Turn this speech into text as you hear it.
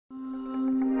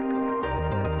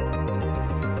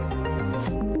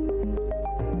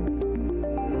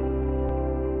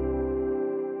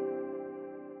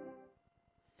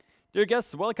Dear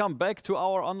guests, welcome back to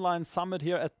our online summit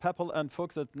here at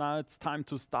Pepperl+Fuchs. Now it's time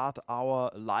to start our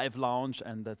live lounge,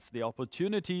 and that's the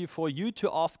opportunity for you to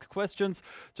ask questions.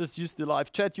 Just use the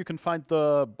live chat. You can find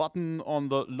the button on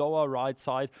the lower right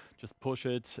side. Just push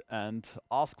it and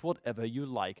ask whatever you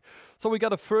like. So we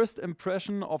got a first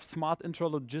impression of smart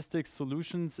intralogistics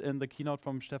solutions in the keynote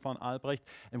from Stefan Albrecht,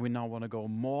 and we now want to go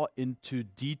more into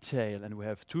detail. And we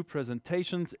have two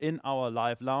presentations in our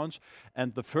live lounge,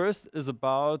 and the first is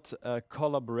about a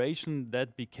collaboration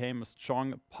that became a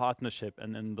strong partnership,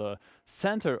 and in the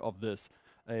center of this,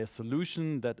 a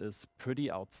solution that is pretty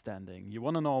outstanding. You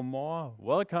want to know more?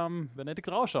 Welcome, Benedikt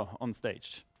Rauscher on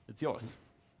stage. It's yours.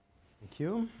 Thank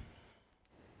you.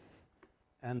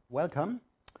 And welcome.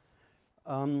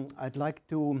 I'd like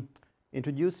to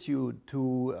introduce you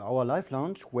to our live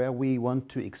lounge, where we want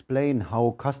to explain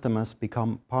how customers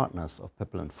become partners of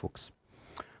Pepperl+Fuchs.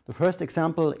 The first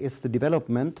example is the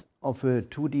development of a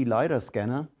 2D LiDAR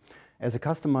scanner as a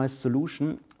customized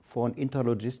solution for an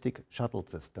intralogistic shuttle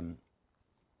system.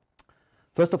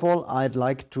 First of all, I'd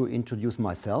like to introduce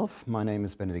myself. My name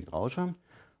is Benedikt Rauscher.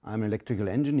 I'm an electrical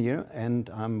engineer, and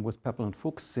I'm with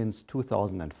Pepperl+Fuchs since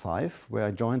 2005, where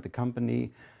I joined the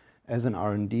company as an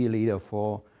R&D leader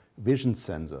for vision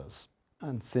sensors.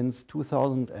 And since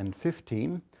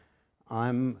 2015,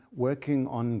 I'm working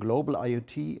on global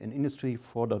IoT and Industry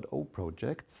 4.0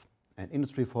 projects. And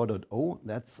Industry 4.0,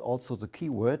 that's also the key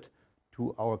word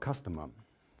to our customer.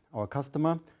 Our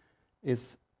customer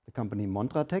is the company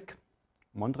Montratec.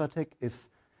 Montratec is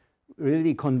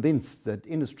really convinced that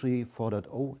Industry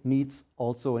 4.0 needs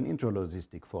also an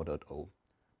intralogistic 4.0.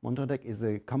 Montratec is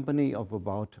a company of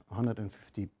about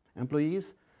 150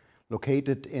 employees,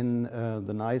 located in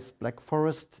the nice Black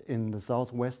Forest in the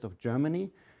southwest of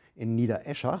Germany, in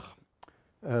Niedereschach,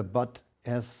 but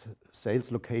has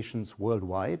sales locations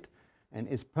worldwide and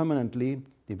is permanently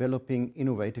developing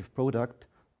innovative product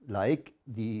like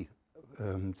the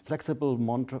flexible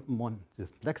monorail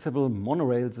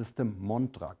system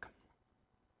Montrag,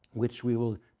 which we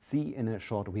will see in a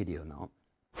short video now.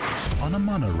 On a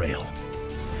monorail,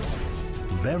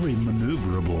 very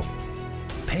maneuverable,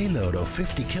 payload of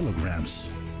 50 kilograms,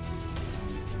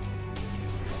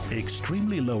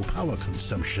 extremely low power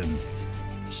consumption,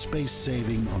 space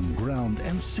saving on ground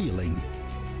and ceiling,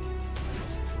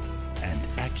 and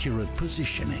accurate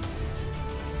positioning.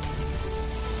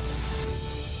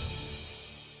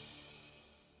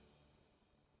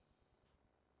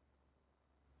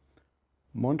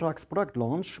 Montrag's product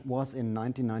launch was in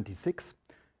 1996,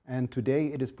 and today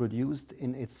it is produced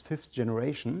in its 5th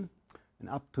generation. And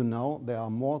up to now, there are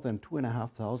more than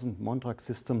 2,500 Montrag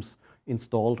systems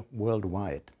installed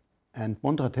worldwide. And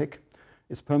Montratec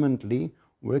is permanently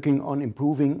working on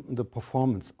improving the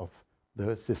performance of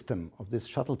the system, of this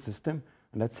shuttle system.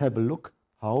 And let's have a look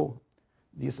how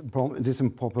this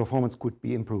performance could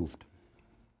be improved.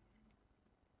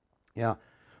 Yeah,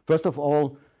 first of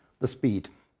all, the speed.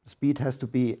 The speed has to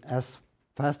be as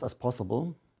fast as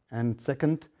possible. And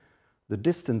second, the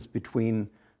distance between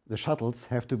the shuttles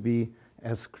have to be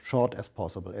as short as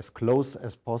possible, as close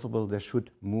as possible. They should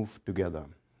move together.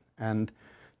 And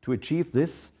to achieve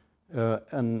this, a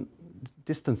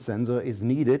distance sensor is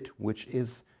needed, which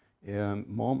is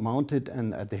mounted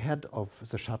and at the head of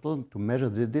the shuttle to measure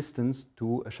the distance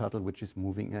to a shuttle which is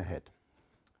moving ahead.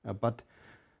 But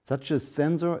such a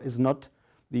sensor is not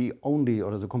the only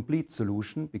or the complete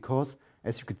solution, because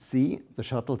as you could see, the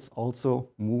shuttles also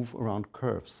move around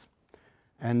curves.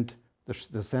 And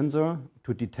the sensor,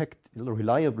 to detect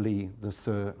reliably this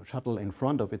shuttle in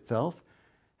front of itself,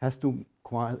 have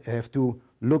to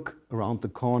look around the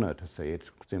corner, to say it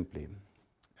simply.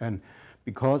 And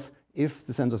because if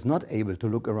the sensor is not able to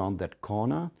look around that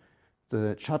corner,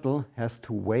 the shuttle has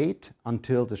to wait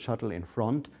until the shuttle in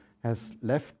front has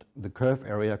left the curve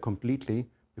area completely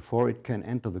before it can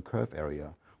enter the curve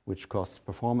area, which costs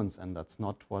performance, and that's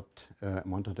not what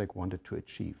Montratec wanted to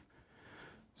achieve.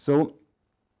 So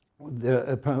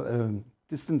the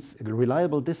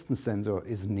reliable distance sensor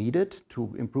is needed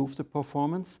to improve the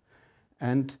performance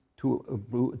and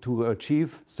to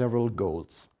achieve several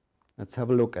goals. Let's have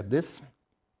a look at this.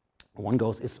 One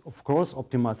goal is, of course,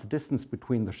 optimize the distance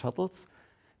between the shuttles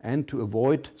and to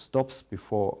avoid stops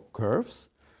before curves,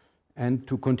 and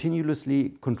to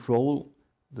continuously control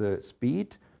the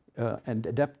speed and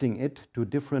adapting it to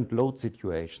different load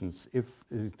situations. If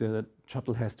the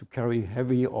shuttle has to carry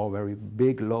heavy or very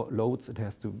big loads, it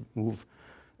has to move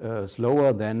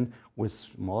slower than with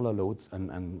smaller loads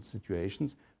and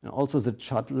situations. And also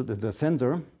the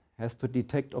sensor has to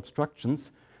detect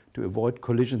obstructions to avoid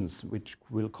collisions, which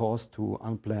will cause to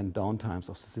unplanned downtimes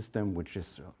of the system, which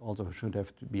is also should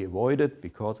have to be avoided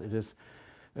because it is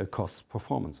a cost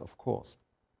performance, of course.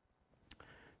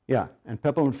 Yeah, and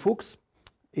Pepperl+Fuchs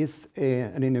is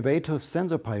an innovative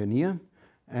sensor pioneer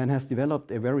and has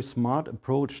developed a very smart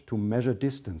approach to measure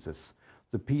distances,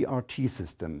 the PRT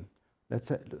system.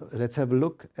 Let's have a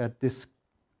look at this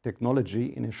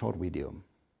technology in a short video.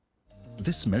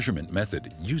 This measurement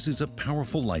method uses a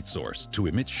powerful light source to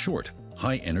emit short,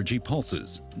 high-energy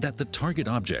pulses that the target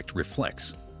object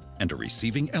reflects and a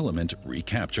receiving element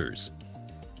recaptures.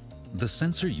 The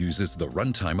sensor uses the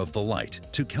runtime of the light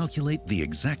to calculate the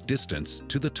exact distance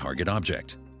to the target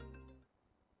object.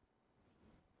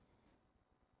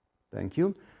 Thank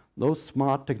you. Those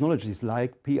smart technologies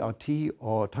like PRT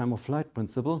or time-of-flight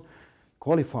principle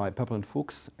qualify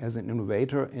Pepperl+Fuchs as an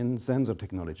innovator in sensor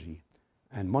technology.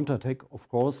 And Montratec, of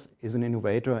course, is an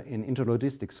innovator in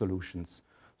intralogistics solutions.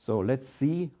 So let's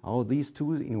see how these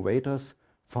two innovators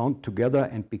found together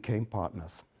and became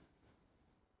partners.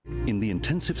 In the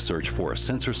intensive search for a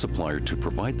sensor supplier to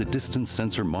provide the distance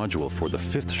sensor module for the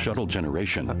 5th shuttle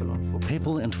generation,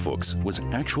 Pepperl+Fuchs was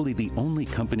actually the only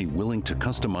company willing to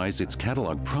customize its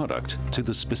catalog product to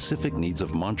the specific needs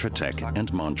of Montratec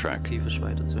and Montrac.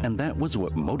 And that was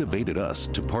what motivated us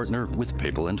to partner with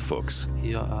Pepperl+Fuchs.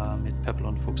 Hier mit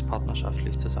Pepperl+Fuchs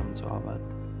partnerschaftlich zusammenzuarbeiten.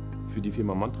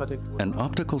 An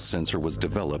optical sensor was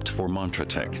developed for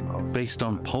Montratec based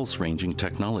on pulse ranging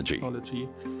technology.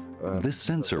 This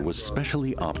sensor was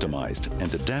specially optimized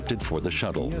and adapted for the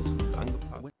shuttle.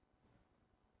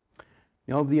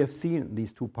 Now we have seen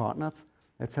these two partners.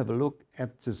 Let's have a look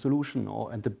at the solution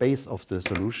or at the base of the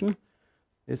solution.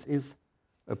 This is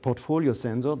a portfolio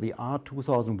sensor, the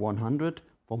R2100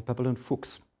 from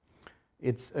Pepperl+Fuchs.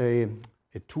 It's a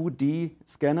 2D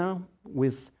scanner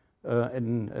with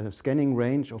a scanning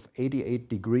range of 88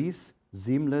 degrees,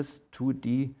 seamless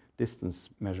 2D distance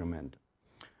measurement.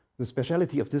 The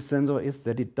speciality of this sensor is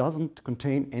that it doesn't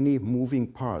contain any moving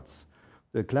parts.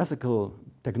 The classical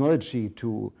technology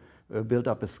to build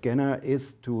up a scanner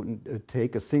is to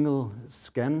take a single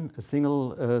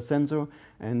sensor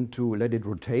and to let it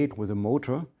rotate with a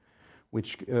motor, where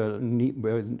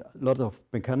a lot of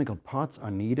mechanical parts are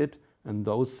needed, and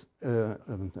those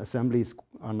assemblies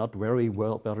are not very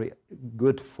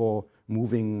good for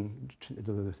moving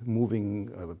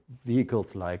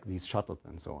vehicles like these shuttles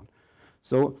and so on.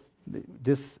 So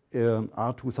this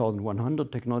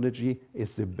R2100 technology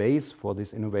is the base for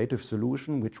this innovative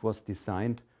solution, which was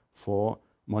designed for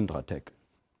Montratec.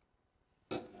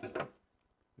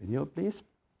 Video, please.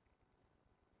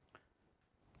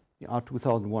 The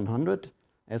R2100,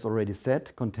 as already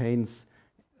said, contains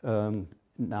 11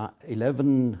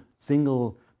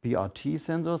 single PRT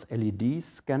sensors, LED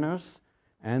scanners,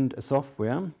 and a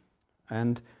software.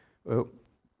 And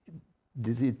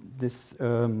this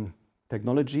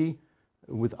technology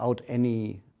without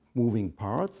any moving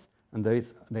parts, and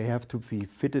they have to be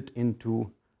fitted into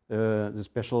the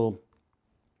special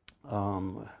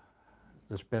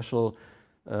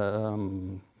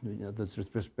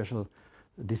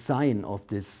design of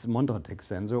this Montratec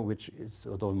sensor, which is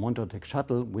the Montratec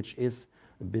shuttle, which is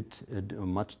a bit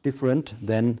much different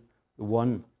than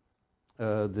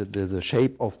the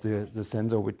shape of the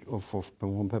sensor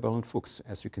from Pepperl+Fuchs.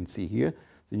 As you can see here,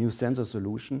 the new sensor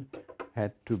solution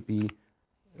had to be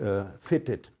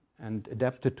fitted and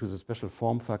adapted to the special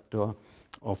form factor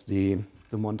of the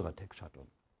Montratec shuttle.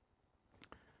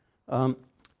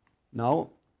 Now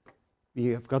we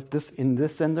have got this in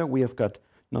this sensor. We have got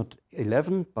not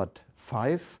 11 but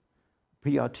 5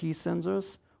 PRT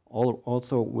sensors,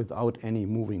 also without any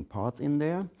moving parts in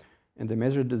there, and they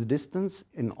measure the distance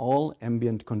in all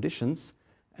ambient conditions.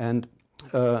 And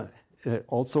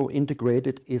also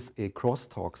integrated is a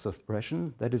crosstalk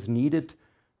suppression that is needed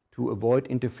to avoid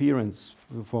interference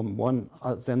from one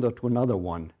sensor to another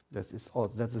one.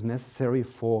 That is necessary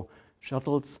for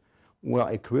shuttles who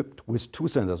are equipped with two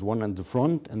sensors, one on the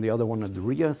front and the other one on the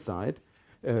rear side,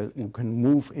 who can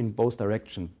move in both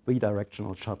directions,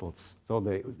 bidirectional shuttles. So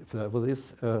for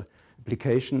this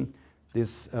application,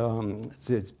 this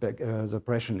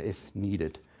suppression is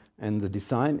needed. And the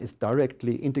design is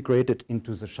directly integrated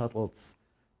into the shuttle's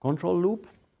control loop.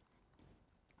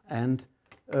 And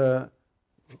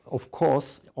of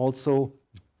course, also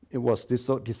it was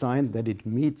designed that it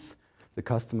meets the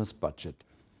customer's budget.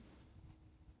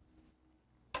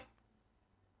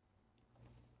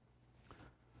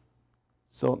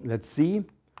 So let's see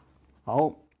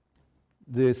how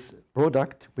this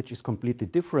product, which is completely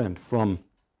different from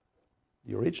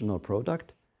the original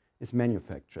product, is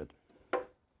manufactured.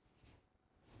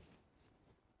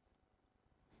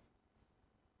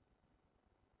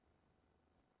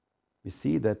 we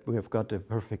see that we have got a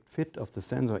perfect fit of the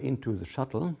sensor into the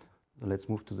shuttle. So let's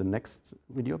move to the next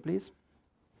video, please.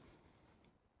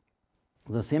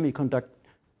 The semiconductor,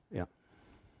 yeah.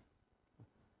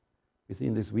 We see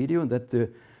in this video that the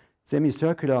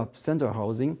semicircular sensor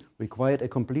housing required a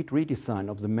complete redesign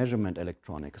of the measurement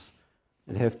electronics.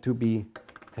 It had to be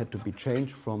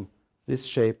changed from this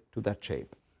shape to that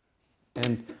shape.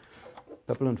 And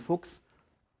Pepperl+Fuchs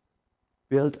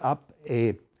built up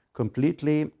a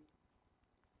completely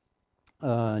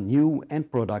new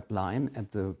end product line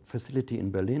at the facility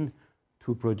in Berlin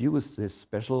to produce this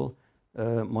special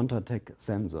Montratec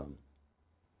sensor.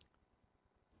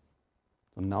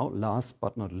 So now, last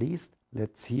but not least,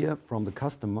 let's hear from the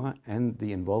customer and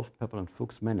the involved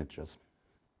Pepperl+Fuchs managers.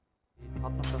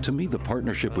 To me, the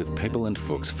partnership with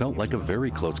Pepperl+Fuchs felt like a very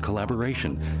close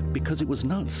collaboration because it was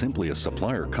not simply a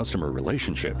supplier-customer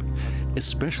relationship.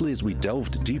 Especially as we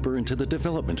delved deeper into the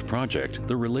development project,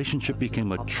 the relationship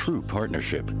became a true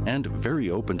partnership and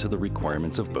very open to the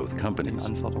requirements of both companies.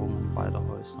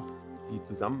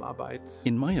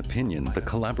 In my opinion, the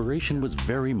collaboration was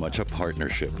very much a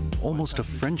partnership, almost a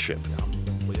friendship.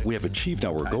 We have achieved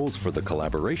our goals for the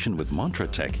collaboration with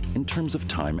Montratec in terms of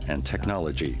time and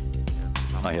technology.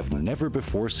 I have never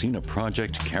before seen a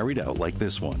project carried out like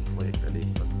this one.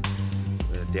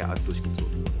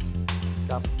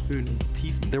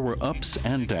 There were ups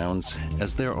and downs,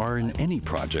 as there are in any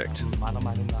project.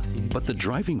 But the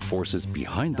driving forces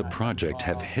behind the project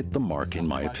have hit the mark, in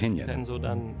my opinion.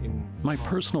 My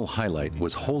personal highlight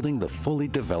was holding the fully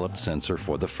developed sensor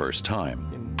for the first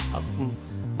time.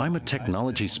 I'm a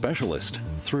technology specialist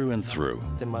through and through.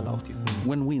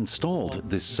 When we installed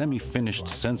this semi-finished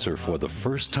sensor for the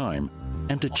first time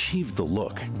and achieved the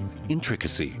look,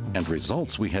 intricacy, and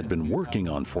results we had been working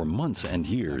on for months and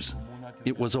years,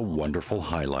 it was a wonderful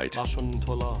highlight.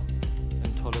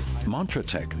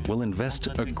 Montratec will invest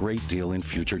a great deal in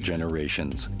future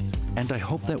generations, and I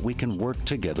hope that we can work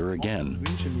together again.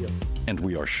 And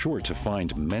we are sure to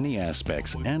find many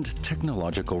aspects and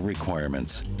technological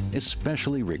requirements,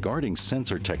 especially regarding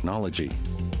sensor technology,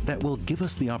 that will give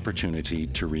us the opportunity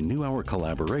to renew our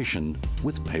collaboration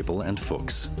with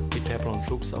Pepperl+Fuchs.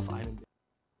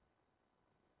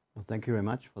 Well, thank you very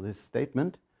much for this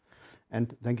statement,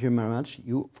 and thank you very much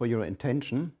for your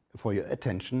attention.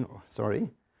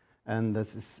 And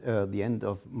this is the end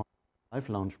of my live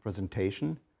lounge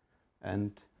presentation,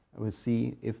 and I will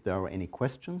see if there are any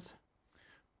questions.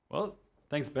 Well,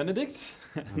 thanks, Benedict.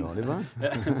 And Oliver.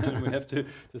 We have to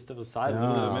step aside a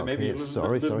little, maybe a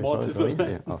little more.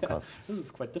 Yeah, of course. This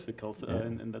is quite difficult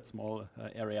in that small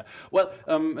area. Well,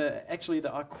 actually,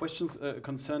 there are questions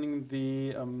concerning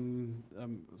the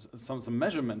some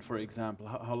measurement, for example.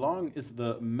 How long is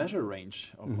the measure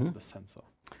range of the sensor?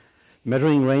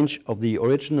 Measuring range of the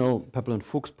original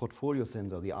Pepperl+Fuchs portfolio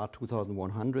sensor, the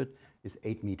R2100, is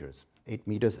 8 meters. 8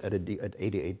 meters at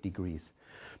 88 degrees.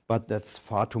 But that's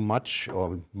far too much,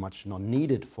 or much not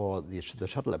needed for the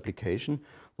shuttle application.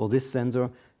 Well, this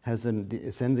sensor has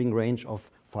a sensing range of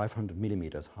 500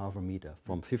 millimeters, half a meter,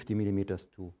 from 50 millimeters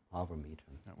to half a meter.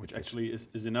 Yeah, which actually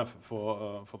is enough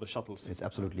for the shuttles. It's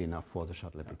absolutely enough for the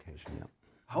shuttle application, yeah.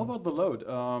 How about the load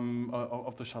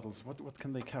of the shuttles? What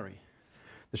can they carry?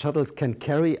 The shuttles can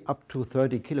carry up to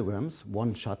 30 kilograms,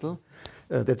 one shuttle.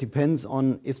 That depends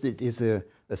on if it is a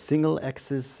single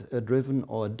axis driven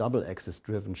or a double axis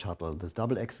driven shuttle. The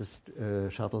double axis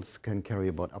shuttles can carry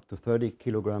about up to 30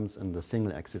 kilograms and the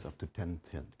single axis up to 10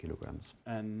 kilograms.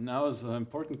 And now the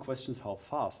important question is how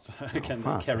fast can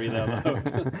they carry their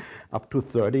load? Up to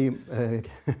 30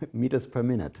 meters per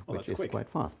minute, which is quick. Quite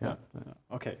fast. Yeah.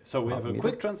 Okay, so we have a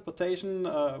quick transportation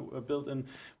built in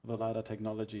with the LiDAR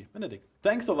technology. Benedict,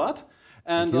 thanks a lot.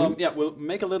 And yeah, we'll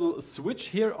make a little switch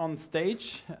here on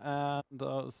stage and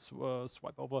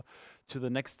swipe over to the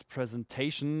next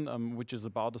presentation, which is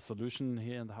about a solution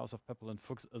here in the house of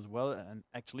Pepperl+Fuchs as well. And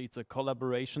actually, it's a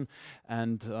collaboration.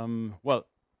 And well,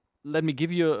 let me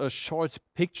give you a short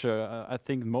picture. I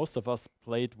think most of us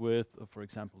played with, for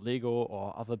example, Lego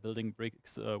or other building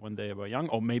bricks when they were young,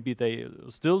 or maybe they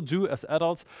still do as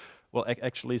adults. Well,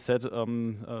 actually said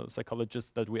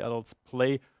psychologists that we adults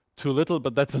play too little,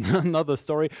 but that's another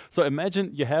story. So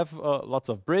imagine you have lots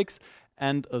of bricks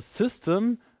and a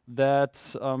system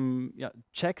that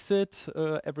checks it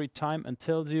every time and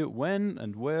tells you when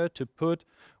and where to put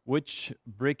which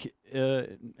brick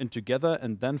in together.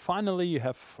 And then finally you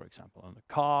have, for example,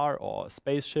 a car or a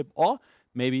spaceship or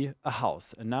maybe a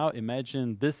house. And now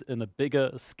imagine this in a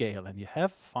bigger scale and you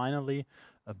have finally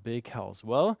a big house.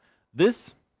 Well,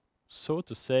 this, so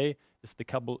to say, is the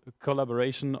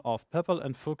collaboration of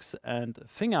Pepperl+Fuchs and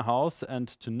Fingerhouse. And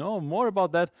to know more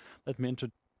about that, let me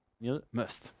introduce Daniel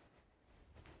Möst.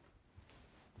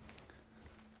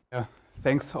 Yeah,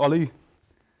 thanks, Ollie.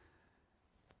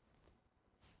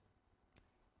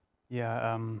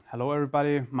 Yeah, hello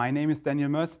everybody. My name is Daniel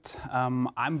Möst.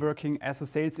 I'm working as a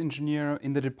sales engineer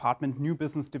in the department New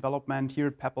Business Development here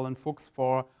at Pepperl+Fuchs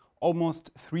for almost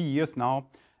 3 years now.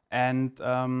 And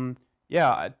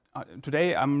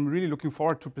today I'm really looking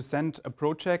forward to present a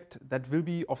project that will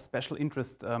be of special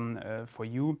interest for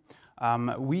you.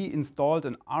 We installed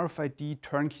an RFID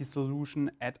turnkey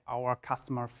solution at our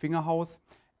customer Fingerhaus,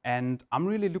 and I'm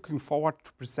really looking forward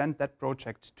to present that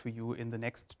project to you in the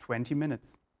next 20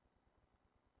 minutes.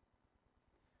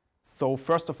 So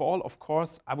first of all, of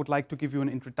course, I would like to give you an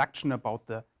introduction about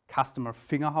the customer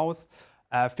Fingerhaus.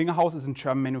 Fingerhaus is a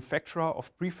German manufacturer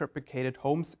of prefabricated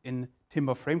homes in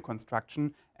timber frame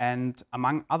construction, and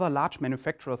among other large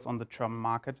manufacturers on the German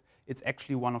market, it's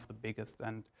actually one of the biggest.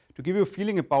 And to give you a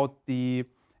feeling about the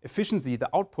efficiency, the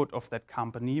output of that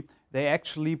company, they're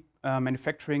actually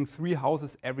manufacturing 3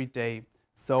 houses every day.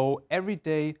 So every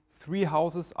day, 3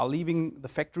 houses are leaving the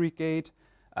factory gate,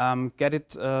 get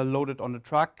it loaded on the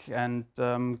truck, and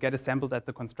get assembled at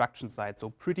the construction site. So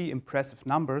pretty impressive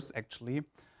numbers, actually.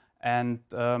 And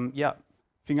yeah,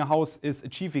 Fingerhaus is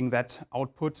achieving that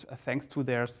output thanks to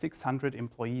their 600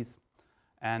 employees.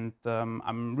 And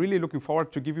I'm really looking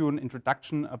forward to give you an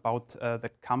introduction about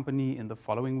that company in the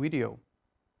following video.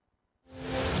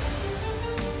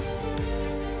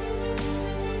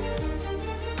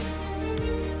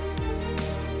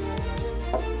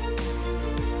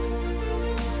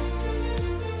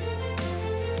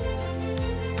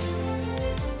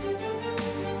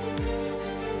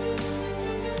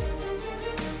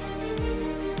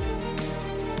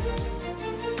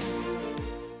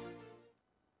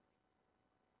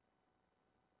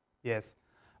 Yes.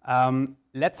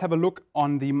 Let's have a look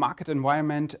on the market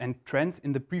environment and trends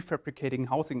in the prefabricating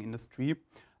housing industry.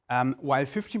 While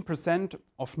 15%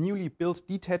 of newly built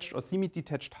detached or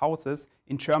semi-detached houses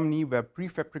in Germany were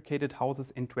prefabricated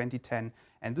houses in 2010,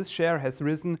 and this share has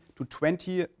risen to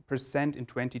 20% in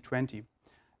 2020.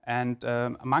 And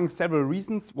among several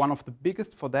reasons, one of the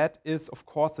biggest for that is, of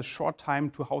course, the short time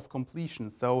to house completion.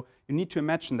 So you need to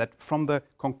imagine that from the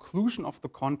conclusion of the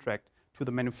contract to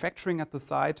the manufacturing at the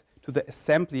site, to the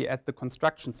assembly at the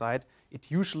construction site, it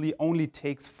usually only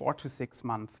takes 4 to 6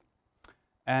 months.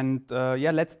 And yeah,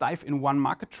 let's dive in one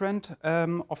market trend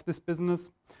of this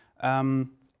business.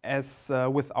 As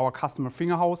with our customer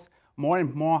Fingerhaus, more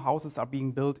and more houses are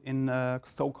being built in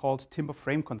so-called timber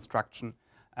frame construction.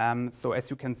 So as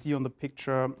you can see on the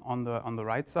picture on the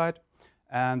right side,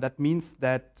 that means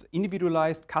that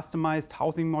individualized, customized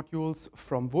housing modules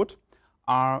from wood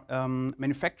are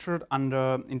manufactured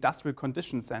under industrial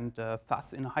conditions and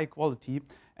thus in high quality,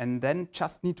 and then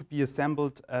just need to be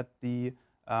assembled at the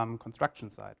construction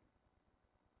site.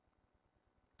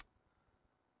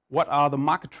 What are the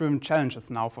market-driven challenges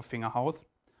now for Fingerhaus?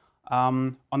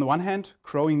 On the one hand,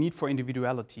 growing need for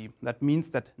individuality. That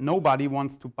means that nobody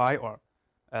wants to buy, or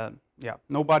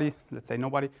nobody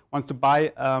wants to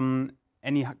buy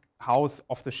any house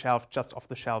off the shelf, just off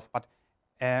the shelf, but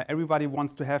everybody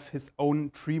wants to have his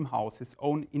own dream house, his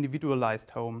own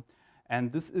individualized home.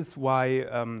 And this is why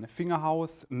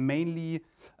Fingerhaus mainly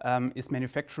is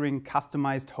manufacturing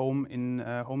customized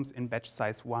homes in batch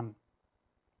size 1.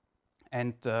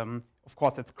 And of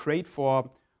course, it's great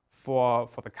for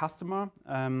the customer,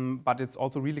 but it's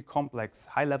also really complex,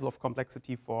 high level of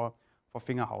complexity for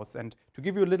Fingerhaus. And to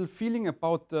give you a little feeling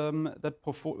about the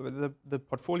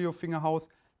portfolio of Fingerhaus,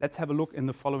 let's have a look in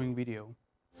the following video.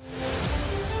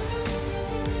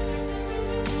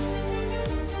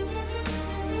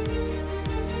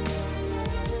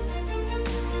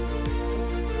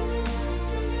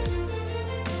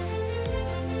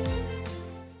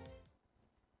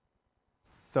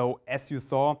 So as you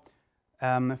saw,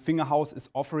 Fingerhaus is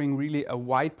offering really a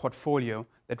wide portfolio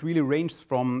that really ranges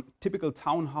from typical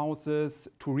townhouses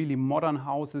to really modern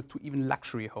houses to even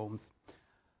luxury homes.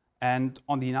 And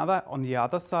on the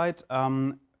other side,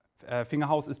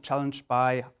 Fingerhaus is challenged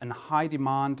by a high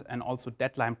demand and also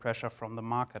deadline pressure from the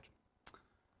market.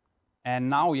 And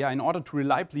now, in order to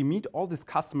reliably meet all these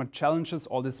customer challenges,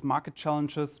 all these market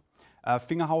challenges,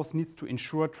 Fingerhaus needs to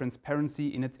ensure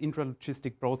transparency in its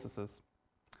intralogistic processes.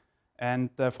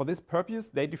 And for this purpose,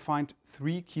 they defined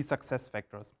 3 key success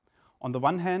factors. On the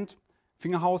one hand,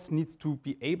 Fingerhaus needs to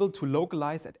be able to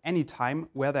localize at any time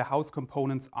where their house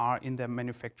components are in their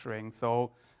manufacturing.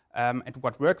 So at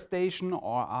what workstation,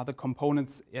 or are the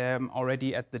components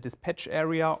already at the dispatch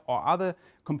area, or are the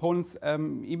components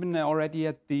even already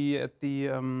at the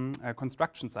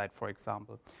construction site, for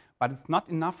example. But it's not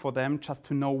enough for them just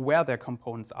to know where their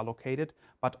components are located,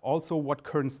 but also what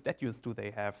current status do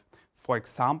they have. For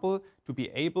example, to be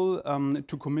able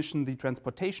to commission the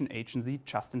transportation agency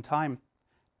just in time.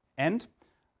 And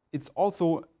it's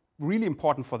also really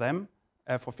important for them,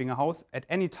 for Fingerhouse, at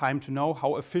any time to know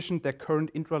how efficient their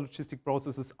current intralogistic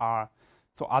processes are.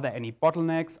 So are there any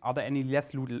bottlenecks? Are there any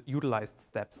less utilized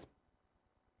steps?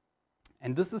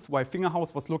 And this is why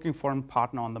Fingerhouse was looking for a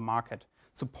partner on the market,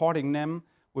 supporting them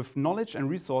with knowledge and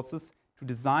resources to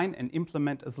design and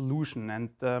implement a solution.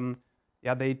 And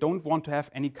yeah, they don't want to have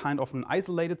any kind of an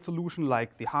isolated solution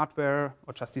like the hardware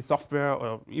or just the software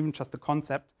or even just the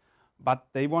concept, but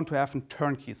they want to have a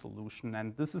turnkey solution.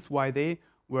 And this is why they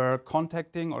were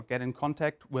contacting or get in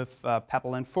contact with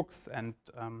Pepperl+Fuchs. And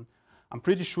I'm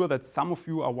pretty sure that some of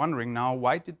you are wondering now,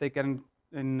 why did they get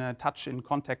in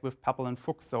contact with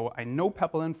Pepperl+Fuchs? So I know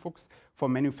Pepperl+Fuchs for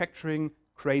manufacturing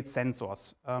great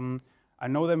sensors. I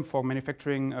know them for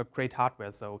manufacturing great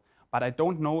hardware, but I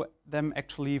don't know them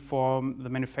actually for the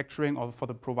manufacturing or for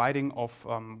the providing of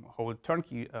whole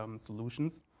turnkey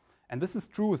solutions. And this is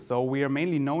true, so we are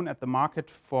mainly known at the market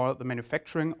for the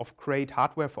manufacturing of great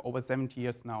hardware for over 70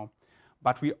 years now.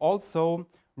 But we also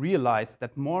realize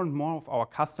that more and more of our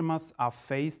customers are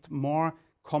faced more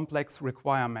complex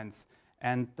requirements.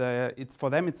 And for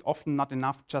them, it's often not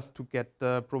enough just to get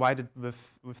provided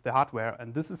with the hardware.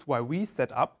 And this is why we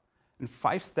set up a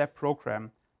 5-step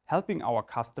program helping our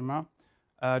customer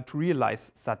to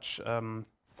realize such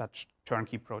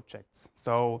turnkey projects.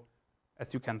 So,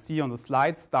 as you can see on the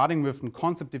slide, starting with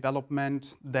concept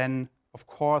development, then of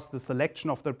course the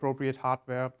selection of the appropriate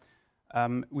hardware.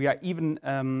 We are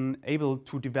even able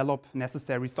to develop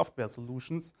necessary software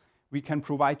solutions. We can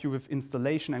provide you with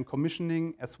installation and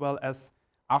commissioning, as well as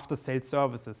after-sales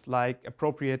services like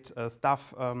appropriate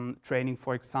staff training,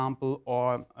 for example,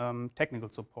 or technical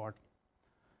support.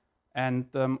 And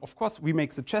of course, we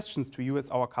make suggestions to you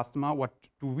as our customer. What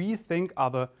do we think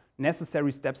are the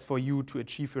necessary steps for you to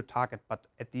achieve your target? But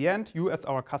at the end, you as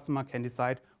our customer can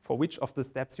decide for which of the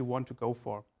steps you want to go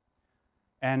for.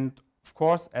 And of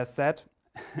course, as said,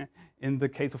 in the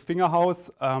case of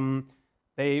Fingerhouse,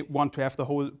 they want to have the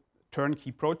whole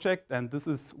turnkey project, and this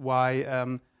is why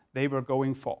they were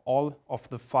going for all of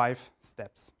the 5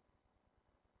 steps.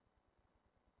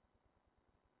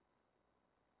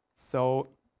 So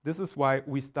this is why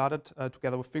we started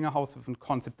together with Fingerhouse with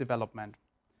concept development.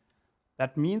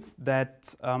 That means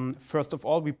that, first of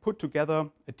all, we put together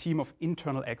a team of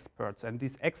internal experts. And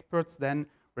these experts then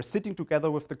were sitting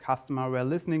together with the customer, were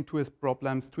listening to his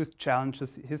problems, to his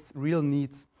challenges, his real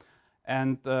needs.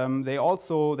 And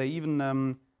they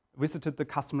even visited the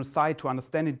customer site to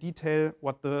understand in detail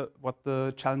what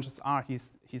the challenges are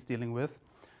he's dealing with.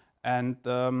 And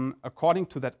according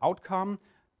to that outcome,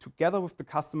 together with the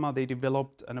customer, they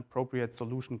developed an appropriate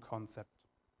solution concept.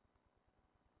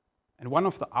 And one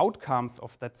of the outcomes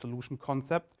of that solution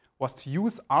concept was to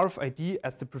use RFID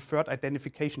as the preferred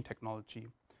identification technology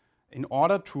in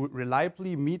order to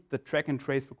reliably meet the track and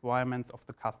trace requirements of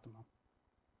the customer.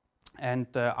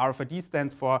 And RFID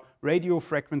stands for radio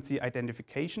frequency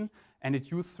identification, and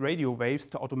it uses radio waves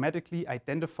to automatically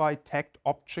identify tagged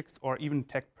objects or even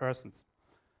tagged persons.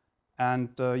 And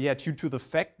yeah, due to the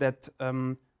fact that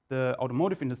the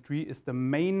automotive industry is the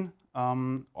main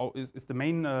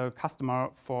customer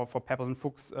for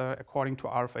Pepperl+Fuchs according to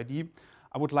RFID,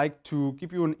 I would like to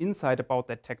give you an insight about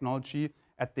that technology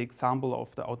at the example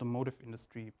of the automotive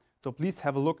industry. So please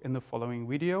have a look in the following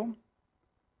video.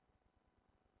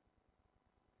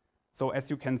 So as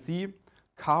you can see,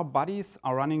 car bodies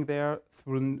are running there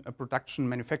through a production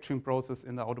manufacturing process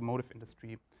in the automotive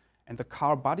industry. And the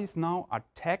car bodies now are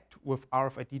tagged with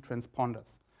RFID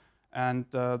transponders. And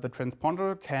the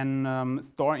transponder can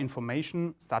store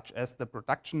information such as the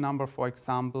production number, for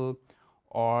example,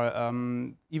 or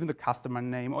even the customer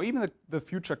name, or even the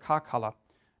future car color.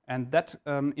 And that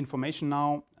information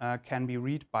now can be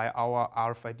read by our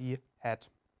RFID head.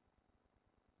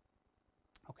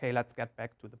 Okay, let's get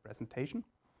back to the presentation.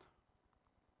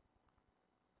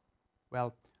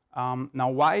 Well, now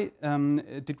why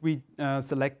did we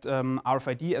select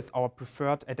RFID as our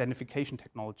preferred identification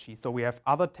technology? So we have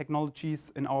other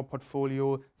technologies in our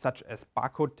portfolio, such as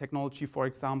barcode technology, for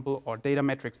example, or data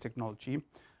metrics technology.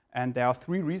 And there are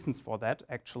 3 reasons for that,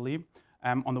 actually.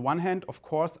 On the one hand, of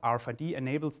course, RFID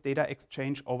enables data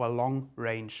exchange over long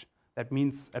range. That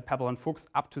means at Pepperl+Fuchs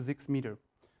up to 6 meters.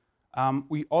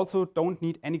 We also don't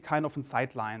need any kind of a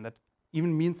sightline. That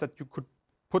even means that you could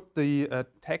put the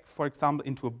tag, for example,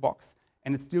 into a box,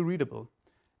 and it's still readable.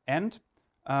 And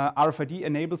RFID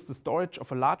enables the storage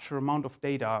of a larger amount of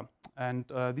data, and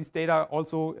these data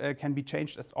also can be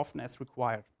changed as often as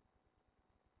required.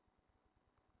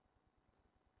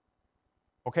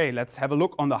 Okay, let's have a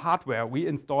look on the hardware we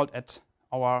installed at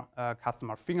our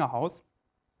customer Fingerhouse.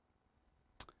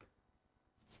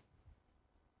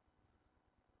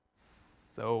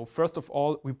 So first of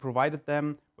all, we provided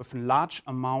them with a large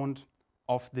amount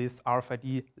of these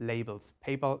RFID labels,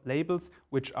 paper labels,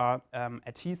 which are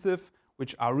adhesive,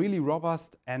 which are really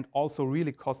robust and also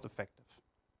really cost effective.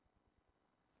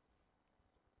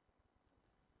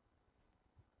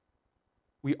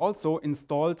 We also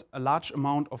installed a large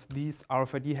amount of these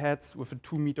RFID heads with a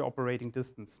 2-meter operating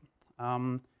distance.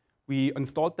 We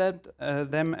installed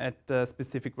them at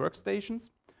specific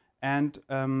workstations, and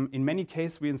in many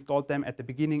cases we installed them at the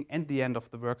beginning and the end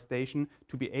of the workstation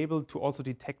to be able to also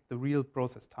detect the real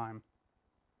process time.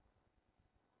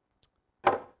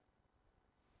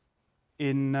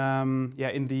 In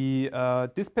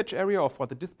the dispatch area, or for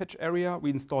the dispatch area,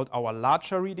 we installed our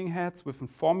larger reading heads with a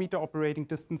 4-meter operating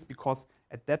distance, because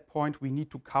at that point we need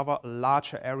to cover a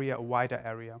larger area, a wider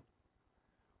area.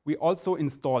 We also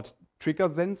installed trigger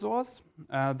sensors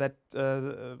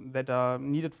that are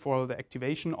needed for the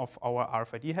activation of our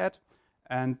RFID head.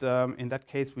 And in that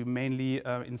case, we mainly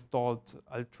installed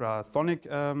ultrasonic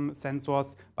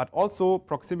sensors, but also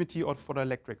proximity or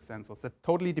photoelectric sensors. That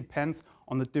totally depends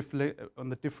on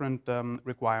the different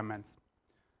requirements.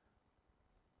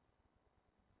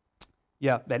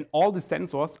 Yeah, then all the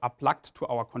sensors are plugged to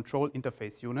our control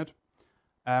interface unit,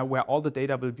 where all the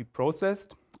data will be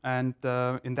processed. And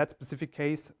in that specific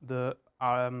case, the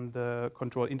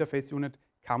control interface unit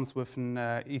comes with an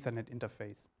Ethernet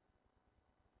interface.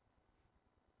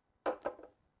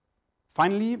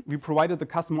 Finally, we provided the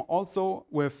customer also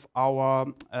with our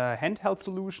handheld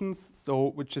solutions,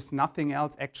 which is nothing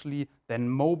else actually than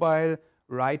mobile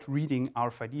reading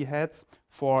RFID heads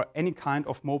for any kind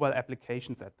of mobile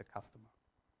applications at the customer.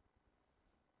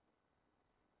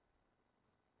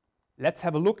 Let's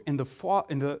have a look in the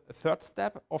third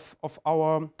step of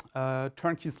our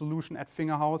turnkey solution at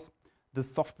Fingerhouse, the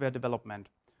software development.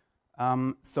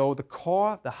 So the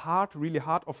core, the heart, really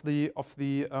heart of the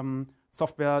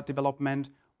software development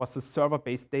was the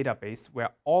server-based database, where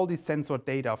all the sensor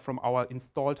data from our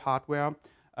installed hardware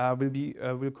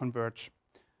will converge.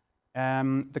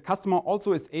 The customer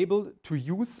also is able to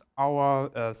use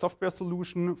our software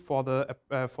solution for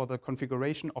the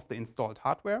configuration of the installed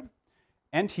hardware,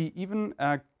 and he even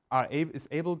is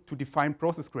able to define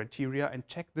process criteria and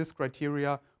check this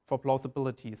criteria for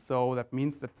plausibility. So that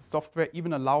means that the software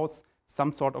even allows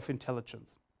some sort of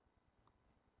intelligence.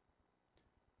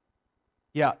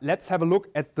 Yeah, let's have a look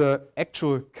at the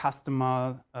actual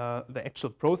customer, the actual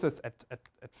process at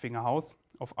Fingerhouse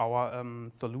of our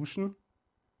solution.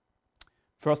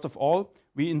 First of all,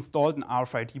 we installed an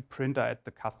RFID printer at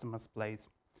the customer's place.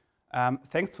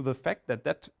 Thanks to the fact that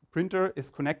that printer is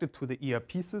connected to the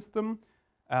ERP system,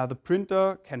 the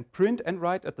printer can print and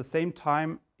write at the same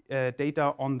time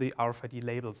data on the RFID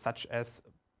labels, such as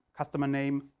customer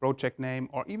name, project name,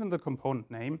 or even the component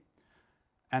name.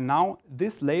 And now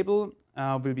this label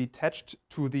will be attached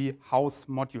to the house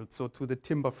module, so to the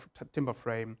timber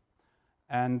frame.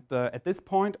 And at this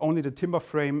point, only the timber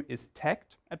frame is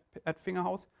tagged at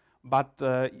Fingerhouse, but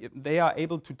they are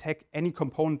able to tag any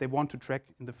component they want to track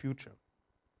in the future.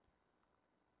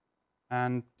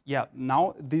 And yeah,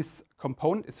 now this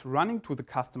component is running to the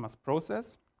customer's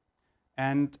process,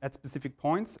 and at specific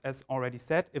points, as already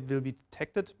said, it will be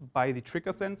detected by the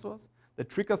trigger sensors. The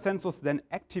trigger sensors then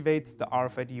activates the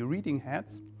RFID reading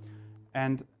heads,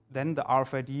 and then the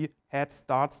RFID head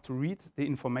starts to read the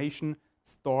information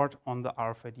stored on the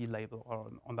RFID label or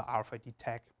on the RFID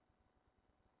tag.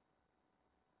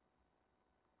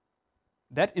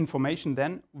 That information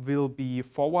then will be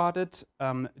forwarded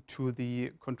to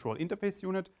the control interface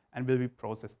unit and will be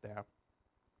processed there.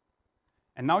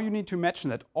 And now you need to imagine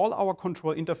that all our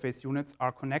control interface units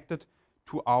are connected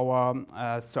to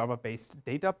our server-based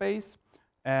database,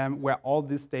 where all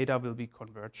this data will be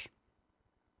converged.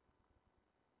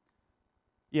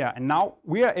 Yeah, and now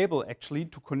we are able actually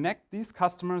to connect these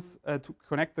customers, to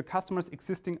connect the customer's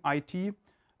existing IT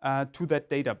to that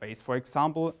database. For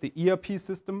example, the ERP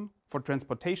system for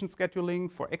transportation scheduling,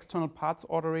 for external parts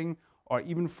ordering, or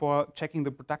even for checking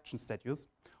the production status,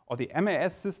 or the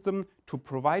MAS system to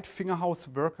provide Fingerhouse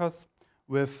workers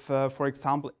with, for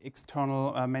example,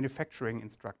 external manufacturing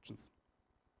instructions.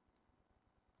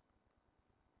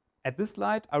 At this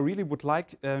slide, I really would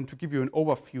like to give you an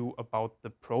overview about the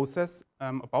process,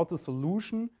 about the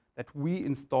solution that we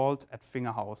installed at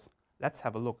Fingerhouse. Let's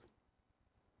have a look.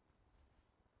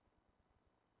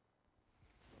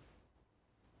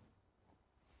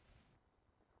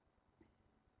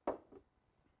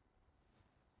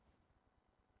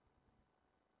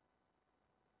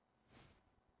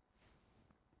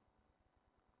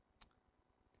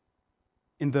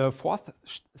 In the fourth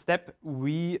step,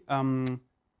 we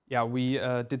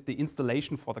did the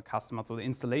installation for the customer, so the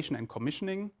installation and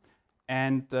commissioning.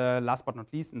 And last but not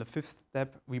least, in the fifth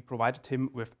step, we provided him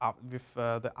with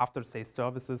the after-sales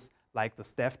services like the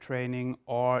staff training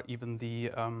or even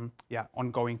the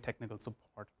ongoing technical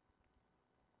support.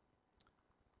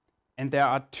 And there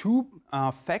are two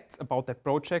facts about that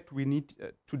project we need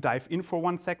to dive in for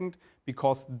 1 second,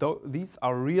 because these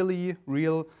are really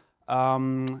real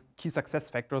key success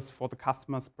factors for the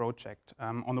customer's project.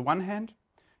 On the one hand,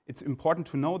 it's important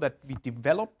to know that we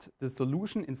developed the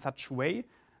solution in such a way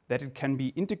that it can be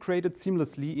integrated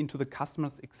seamlessly into the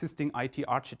customer's existing IT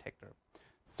architecture,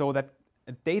 so that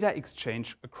a data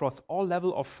exchange across all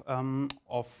level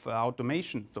of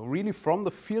automation, so really from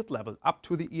the field level up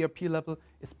to the ERP level,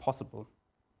 is possible.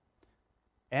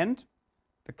 And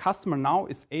the customer now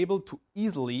is able to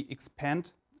easily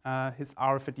expand his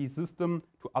RFID system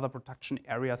to other production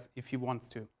areas if he wants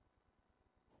to.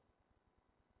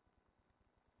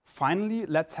 Finally,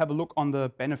 let's have a look on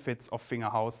the benefits of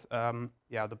Fingerhouse.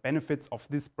 The benefits of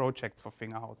this project for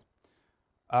Fingerhouse.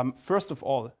 First of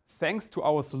all, thanks to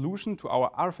our solution, to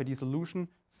our RFID solution,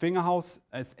 Fingerhouse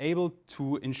is able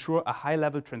to ensure a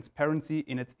high-level transparency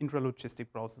in its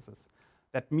intralogistic processes.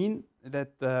 That means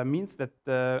that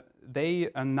they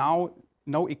now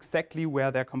know exactly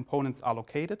where their components are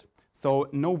located. So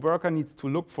no worker needs to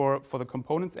look for the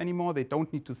components anymore. They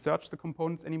don't need to search the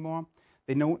components anymore.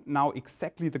 They know now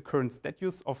exactly the current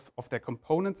status of their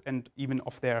components and even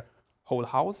of their whole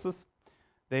houses.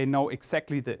 They know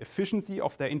exactly the efficiency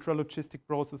of their intralogistic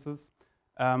processes.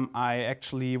 I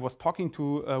actually was talking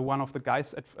to one of the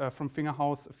guys from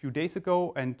Fingerhouse a few days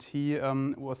ago, and he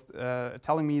was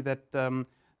telling me that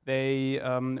they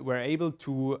were able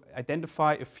to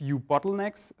identify a few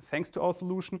bottlenecks thanks to our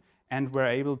solution, and were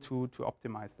able to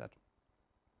optimize that.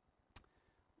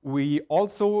 We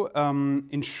also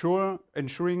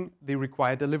ensuring the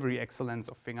required delivery excellence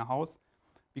of Fingerhouse,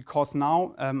 because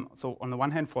now, so on the one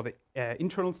hand for the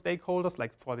internal stakeholders,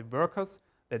 like for the workers,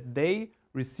 that they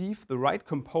receive the right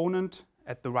component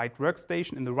at the right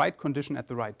workstation in the right condition at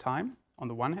the right time, on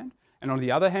the one hand, and on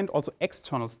the other hand also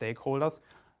external stakeholders,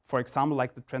 for example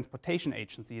like the transportation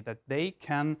agency, that they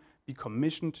can be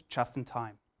commissioned just in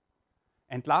time.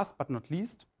 And last but not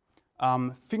least,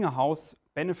 Fingerhouse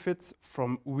benefits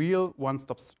from real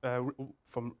one-stop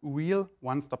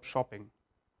shopping.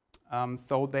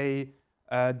 So they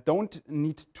don't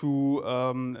need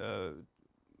to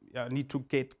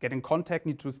get in contact,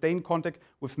 need to stay in contact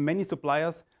with many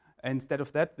suppliers. Instead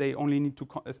of that, they only need to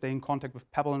stay in contact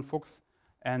with Pepperl+Fuchs,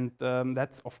 and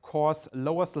that's of course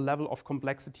lowers the level of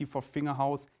complexity for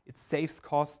Fingerhouse. It saves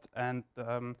cost, and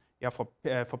for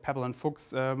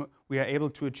Pepperl+Fuchs, we are able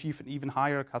to achieve an even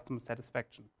higher customer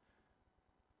satisfaction.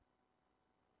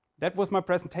 That was my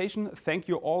presentation. Thank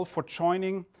you all for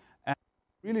joining, and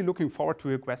really looking forward to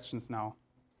your questions now.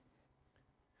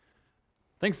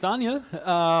 Thanks, Daniel.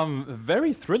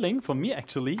 Very thrilling for me,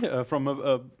 actually, from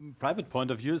a private point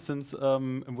of view, since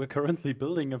we're currently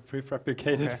building a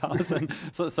prefabricated house, and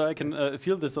so I can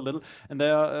feel this a little. And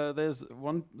there's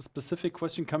one specific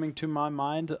question coming to my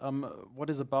mind. What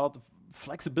is about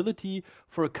flexibility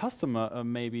for a customer,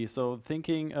 maybe? So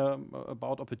thinking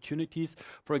about opportunities,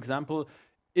 for example,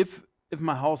 if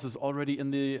my house is already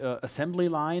in the assembly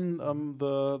line,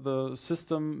 the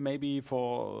system maybe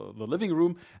for the living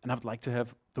room, and I would like to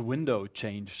have the window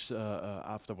changed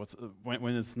afterwards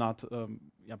when it's not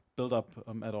built up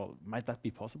at all. Might that be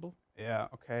possible? Yeah,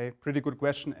 okay. Pretty good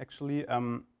question, actually.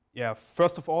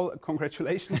 First of all,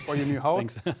 congratulations for your new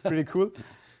house. Pretty cool.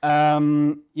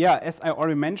 As I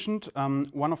already mentioned,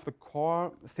 one of the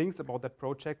core things about that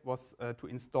project was to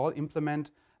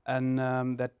implement and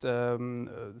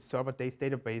server-based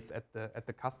database at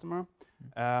the customer,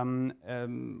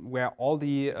 where all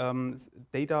the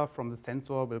data from the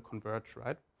sensor will converge,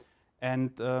 right?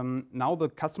 And now the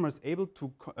customer is able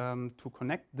to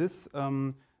connect this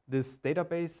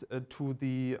database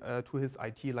to his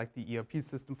IT, like the ERP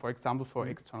system, for example, for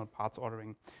external parts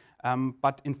ordering.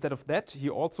 But instead of that,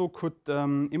 he also could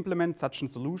implement such a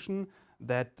solution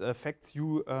that affects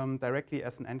you directly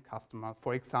as an end customer.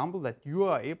 For example, that you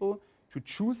are able to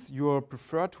choose your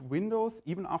preferred windows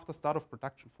even after start of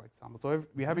production, for example. So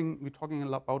we're talking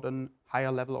about a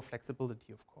higher level of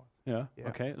flexibility, of course. Yeah.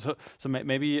 Okay. So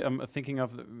maybe thinking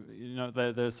of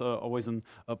there's always an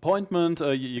appointment.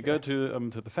 You go to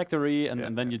the factory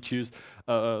and then you choose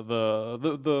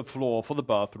the floor for the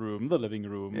bathroom, the living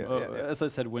room. As I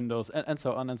said, windows and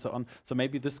so on and so on. So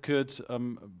maybe this could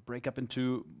break up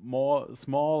into more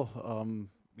small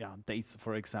dates,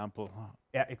 for example.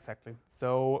 Yeah, exactly.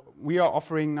 So we are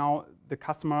offering now the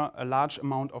customer a large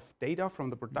amount of data from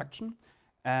the production.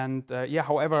 And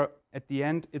however, at the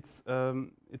end, it's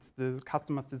the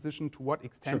customer's decision to what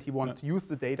extent he wants to use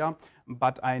the data.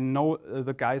 But I know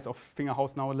the guys of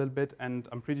Fingerhouse now a little bit, and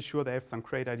I'm pretty sure they have some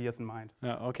great ideas in mind.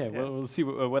 Yeah, okay, well, we'll see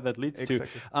where that leads to.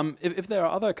 If there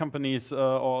are other companies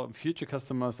or future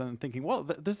customers and thinking, well,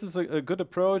 this is a good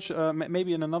approach,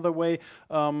 maybe in another way,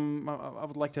 I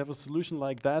would like to have a solution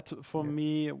like that for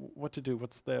me, what to do?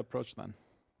 What's their approach then?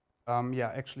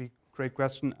 Actually, great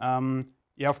question.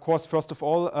 Of course, first of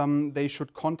all, they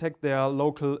should contact their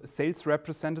local sales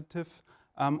representative.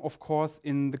 Of course,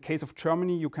 in the case of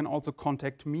Germany, you can also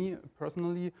contact me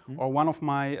personally or one of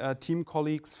my team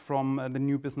colleagues from the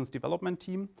new business development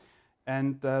team.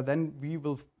 And then we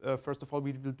will, first of all,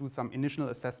 we will do some initial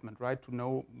assessment, right, to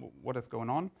know what is going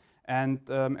on. And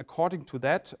according to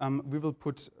that, we will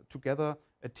put together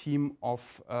a team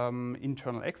of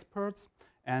internal experts.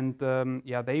 And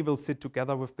they will sit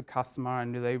together with the customer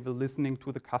and they will listening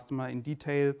to the customer in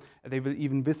detail. They will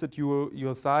even visit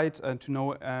your site to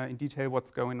know in detail what's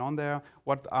going on there,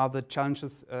 what are the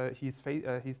challenges he's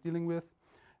dealing with.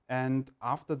 And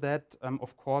after that,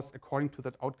 of course, according to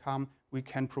that outcome, we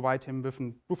can provide him with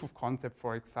a proof of concept,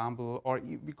 for example, or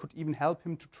we could even help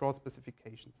him to draw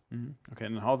specifications. Okay,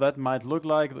 and how that might look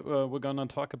like, we're going to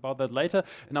talk about that later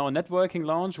in our networking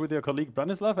lounge with your colleague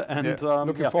Branislav. And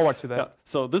looking forward to that. Yeah.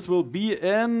 So this will be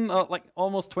in like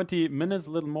almost 20 minutes, a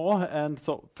little more. And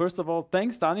so first of all,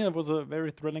 thanks, Daniel. It was a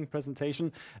very thrilling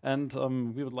presentation. And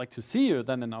we would like to see you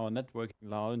then in our networking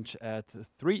lounge at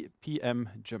 3 p.m.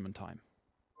 German time.